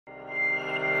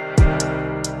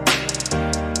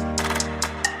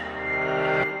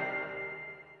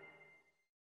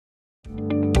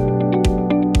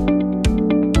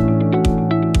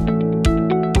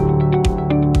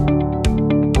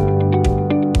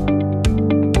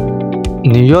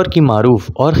New York की मारूफ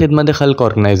और खिदमत खल्क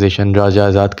organisation Raja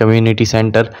Azad community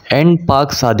centre and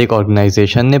पाक सादिक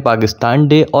ऑर्गेनाइजेशन ने पाकिस्तान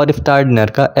डे और इफ्तार डिनर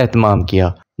का एहतमाम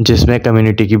किया, जिसमें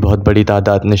कम्युनिटी की बहुत बड़ी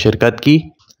तादाद ने शिरकत की,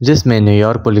 जिसमें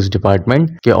न्यूयॉर्क पुलिस डिपार्टमेंट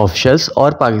के ऑफिशियल्स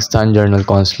और पाकिस्तान जर्नल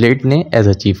कॉन्सुलेट ने एज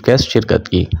अ चीफ गेस्ट शिरकत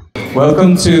की।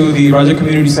 Welcome to the Raja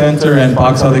Community Center and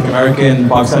Pak Sadiq American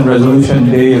Pakistan Resolution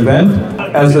Day event.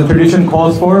 As the tradition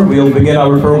calls for, we'll begin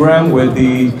our program with the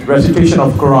recitation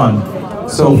of Quran.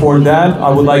 So for that, I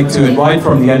would like to invite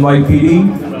from the NYPD,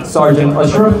 Sergeant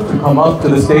Ashraf, to come up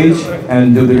to the stage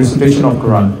and do the recitation of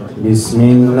Quran.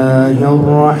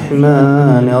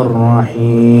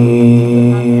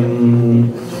 Bismillahirrahmanirrahim.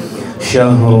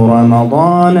 شهر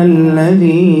رمضان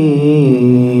الذي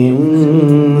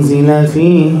أنزل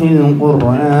فيه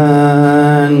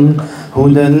القرآن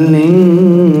هدى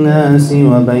للناس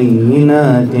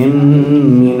وبينات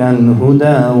من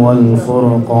الهدى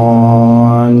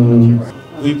والفرقان.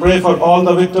 We pray for all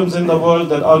the victims in the world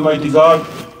that Almighty God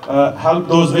help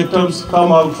those victims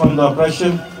come out from the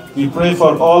oppression. We pray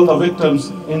for all the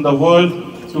victims in the world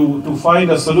to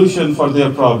find a solution for their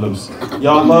problems.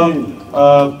 Ya Allah,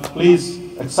 please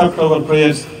accept our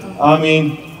prayers.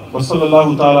 Ameen. وصلى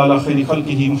الله تعالى على خير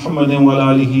خلقه محمد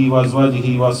وعلى آله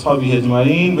وأزواجه وأصحابه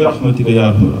أجمعين برحمتك يا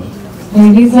أرحم.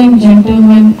 Ladies and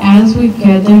gentlemen, as we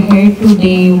gather here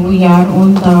today, we are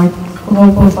on the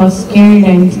top of a scared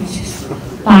and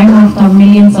time of the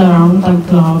millions around the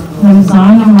globe.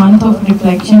 Ramzan, a month of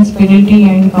reflection, spirituality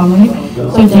and community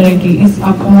solidarity, is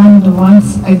upon once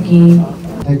again.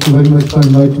 Thank you very much for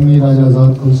inviting me, Raja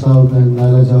Azad Sahab and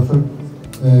Naila Jafar.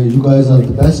 You guys are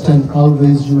the best, and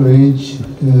always you arrange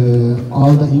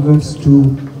all the events to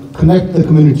connect the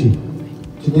community.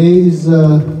 Today is a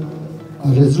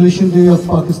resolution day of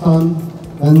Pakistan,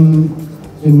 and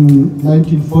in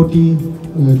 1940,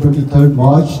 23rd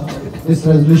March, this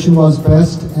resolution was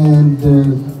passed and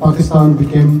Pakistan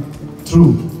became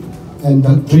true. And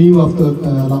the dream of the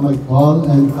Allama Iqbal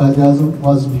and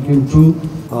Qaid-e-Azam became true.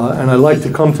 And I like to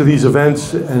come to these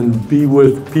events and be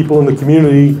with people in the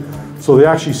community so they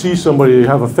actually see somebody, they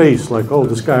have a face like, oh,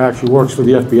 this guy actually works for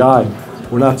the FBI.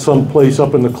 We're not someplace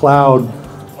up in the cloud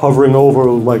hovering over,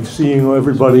 like seeing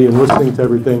everybody and listening to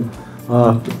everything.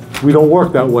 We don't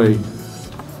work that way.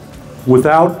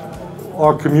 Without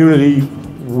our community,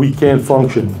 we can't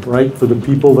function, right? For the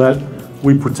people that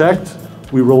we protect,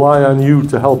 we rely on you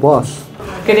to help us.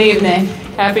 Good evening.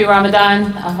 Happy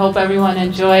Ramadan. I hope everyone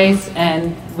enjoys,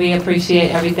 and we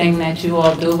appreciate everything that you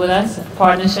all do with us.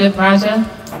 Partnership, Raja,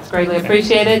 it's greatly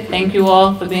appreciated. Thank you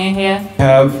all for being here. We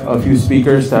have a few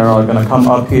speakers that are going to come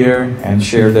up here and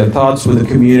share their thoughts with the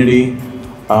community.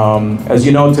 As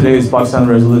you know, today is Pakistan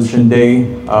Resolution Day,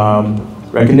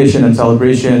 recognition and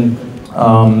celebration.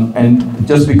 And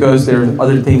just because there are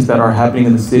other things that are happening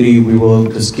in the city, we will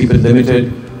just keep it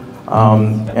limited.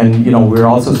 And you know, we're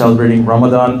also celebrating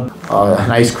Ramadan. A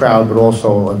nice crowd, but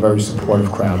also a very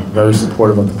supportive crowd, very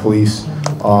supportive of the police.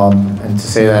 And to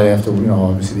say that after, you know,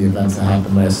 obviously the events that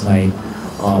happened last night,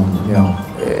 you know,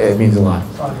 it means a lot.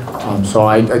 So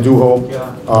I do hope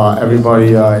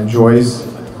everybody enjoys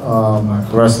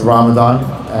the rest of Ramadan.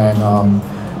 And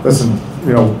listen,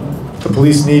 you know, the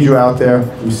police need you out there.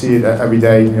 We see it every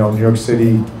day. You know, New York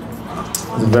City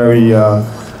is a very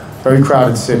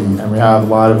crowded city, and we have a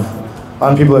lot of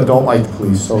people that don't like the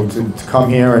police. So to come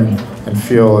here and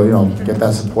feel, you know, get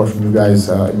that support from you guys,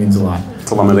 it means a lot.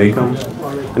 Assalamu alaikum.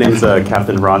 My name is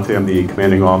Captain Rate. I'm the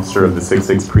commanding officer of the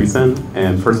 66th Precinct.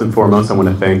 And first and foremost, I want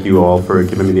to thank you all for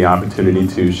giving me the opportunity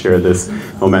to share this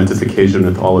momentous occasion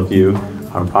with all of you.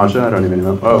 Raja, I don't even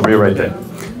know. Oh, you're right there.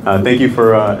 Thank you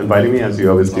for inviting me, as you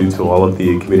always do, to all of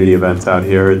the community events out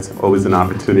here. It's always an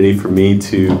opportunity for me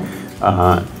to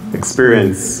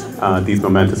experience these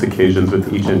momentous occasions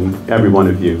with each and every one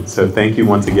of you. So thank you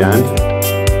once again.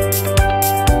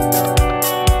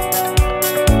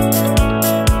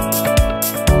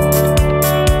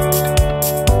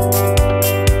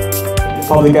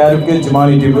 Public Advocate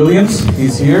Jamani D. Williams,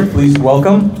 he's here. Please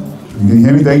welcome. Can you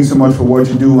hear me? Thank you so much for what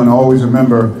you do, and always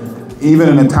remember, even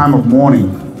in a time of mourning,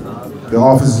 the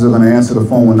officers are going to answer the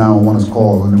phone when 911 is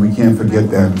called, and we can't forget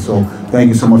that. So thank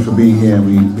you so much for being here, and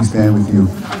we stand with you.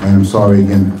 And I'm sorry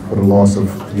again for the loss of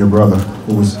your brother,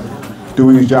 who was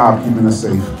doing his job, keeping us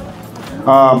safe.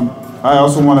 I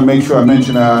also want to make sure I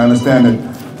mention, I understand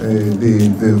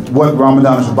that what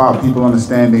Ramadan is about, people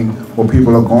understanding what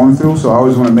people are going through. So I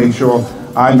always want to make sure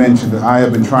I mention that I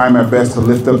have been trying my best to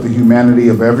lift up the humanity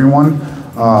of everyone.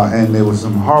 And there was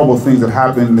some horrible things that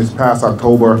happened this past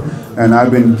October. And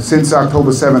I've been, since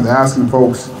October 7th, asking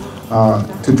folks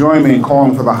to join me in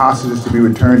calling for the hostages to be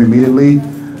returned immediately.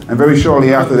 And very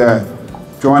shortly after that,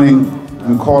 joining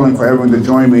I'm calling for everyone to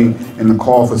join me in the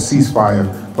call for ceasefire,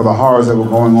 for the horrors that were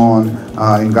going on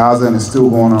in Gaza and is still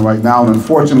going on right now. And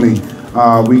unfortunately,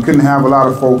 we couldn't have a lot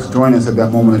of folks join us at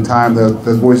that moment in time.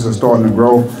 The voices are starting to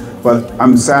grow, but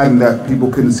I'm saddened that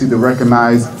people couldn't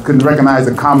recognize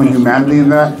the common humanity in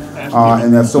that,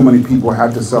 and that so many people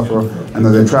had to suffer. And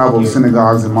as they travel to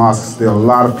synagogues and mosques, there are a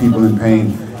lot of people in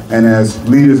pain. And as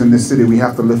leaders in this city, we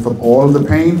have to lift up all of the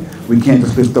pain. We can't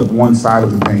just lift up one side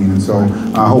of the pain. And so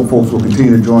I hope folks will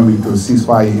continue to join me to a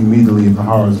ceasefire immediately of the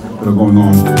horrors that are going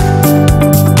on.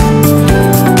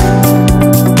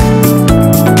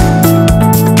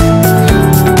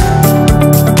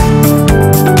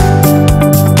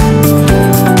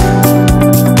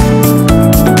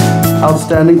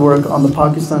 Outstanding work on the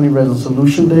Pakistani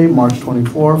Resolution Day, March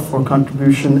 24, for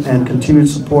contribution and continued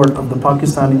support of the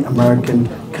Pakistani American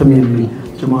community.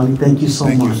 Jamali, thank you so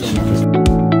much.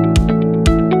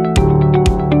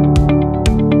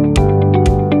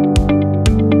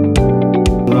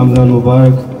 Ramadan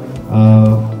Mubarak,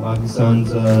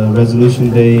 Pakistan's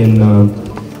Resolution Day,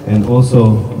 and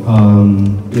also,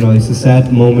 you know, it's a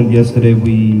sad moment. Yesterday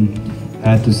we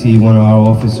had to see one of our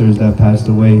officers that passed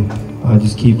away.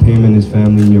 Just keep him and his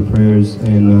family in your prayers,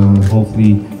 and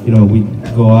hopefully, you know, we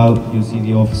go out, you'll see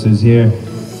the officers here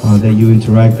that you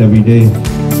interact every day.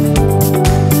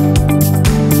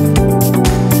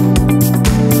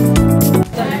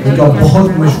 उनका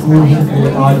बहुत मशहूर हूँ कि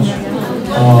आज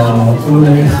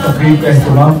उन्होंने इस तकरीब का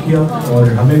एहतमाम किया और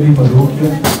हमें भी मदऊ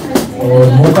किया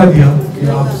और मौका दिया कि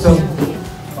आप सब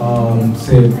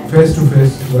से फेस टू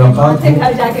फेस मुलाकात हो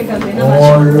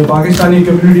और पाकिस्तानी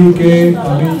कम्युनिटी के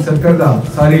अभी सरकर्दा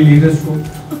सारे लीडर्स को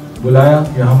बुलाया,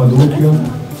 यहाँ मदऊ किया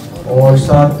और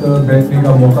साथ बैठने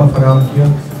का मौका फराहम किया।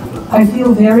 I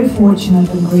feel very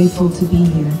fortunate and grateful to be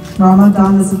here.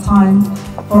 Ramadan is a time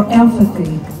for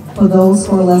empathy for those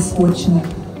who are less fortunate.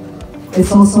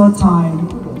 It's also a time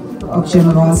of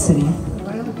generosity.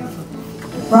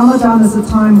 Ramadan is a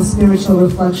time of spiritual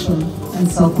reflection and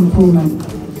self-improvement.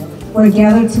 We're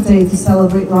gathered today to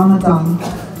celebrate Ramadan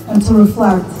and to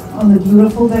reflect on the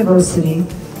beautiful diversity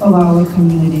of our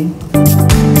community.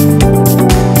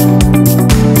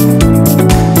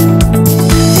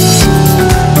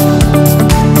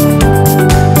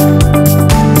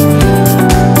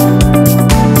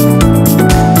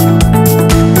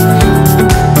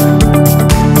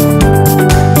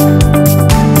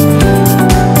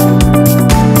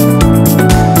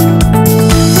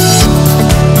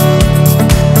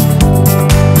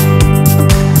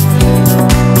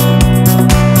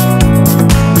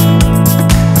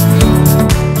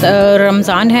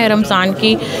 Ramzan है, रमज़ान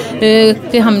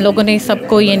की हम लोगों ने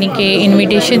सबको यानी कि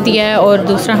invitation दिया है और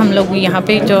दूसरा हम लोग यहाँ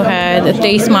पे जो है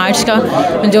 23 मार्च का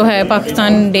जो है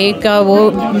पाकिस्तान डे का वो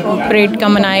परेड का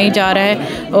मनाया जा रहा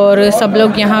है और सब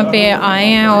लोग यहाँ पे आए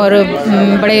हैं और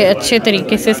बड़े अच्छे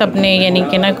तरीके से सब ने यानी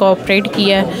कि ना कोऑपरेट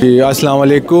किया है। अस्सलाम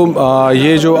वालेकुम।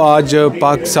 ये जो आज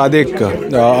पाक सादिक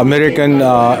अमेरिकन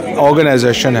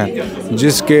ऑर्गेनाइजेशन है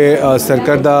जिसके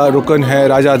सरकर्दा रुकन है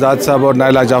राजा आज़ाद साहब और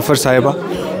नायला जाफ़र साहिबा,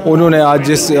 उन्होंने आज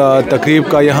जिस तकरीब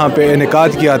का यहाँ पे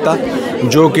इनेकाद किया था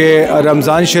जो कि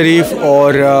रमज़ान शरीफ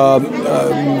और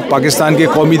पाकिस्तान के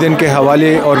कौमी दिन के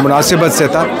हवाले और मुनासिबत से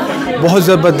था, बहुत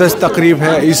ज़बरदस्त तकरीब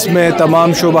है। इसमें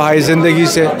तमाम शोबाहाए ज़िंदगी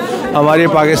से हमारे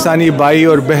पाकिस्तानी भाई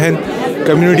और बहन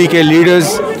कम्युनिटी के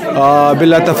लीडर्स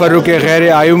बिला तफर्रुक़ गैर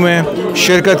आयु में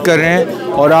शिरकत कर रहे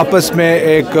हैं और आपस में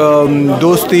एक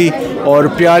दोस्ती और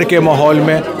प्यार के माहौल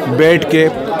में बैठ के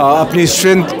अपनी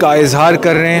स्ट्रेंथ का इजहार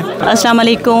कर रहे हैं। अस्सलाम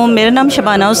वालेकुम, मेरा नाम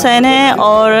शबाना हुसैन है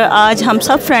और आज हम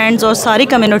सब फ्रेंड्स और सारी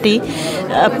कम्युनिटी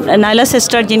नायला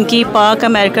सिस्टर जिनकी पाक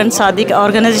अमेरिकन सादिक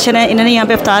ऑर्गेनाइजेशन है, इन्होंने यहाँ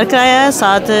पे इफ्तार कराया है।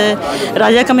 साथ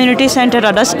राजा कम्युनिटी सेंटर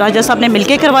राजा साहब ने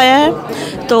मिलके करवाया है,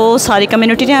 तो सारी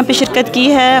कम्युनिटी ने यहाँ पे शिरकत की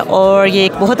है और ये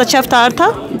एक बहुत अच्छा इफ्तार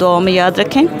था, दुआ में याद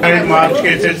रखें। मार्च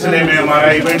के सिलसिले में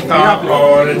हमारा इवेंट था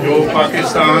और जो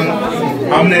पाकिस्तान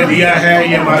हमने दिया है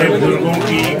ये हमारे बुजुर्गों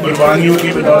की कुर्बानियों की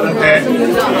बदौलत है,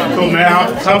 तो मैं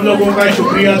आप सब लोगों का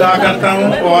शुक्रिया अदा करता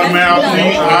हूँ और मैं अपनी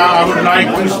I would like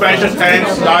to special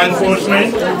thanks law enforcement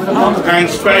and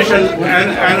special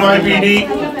NYPD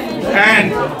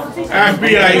and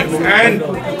FBI and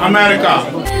America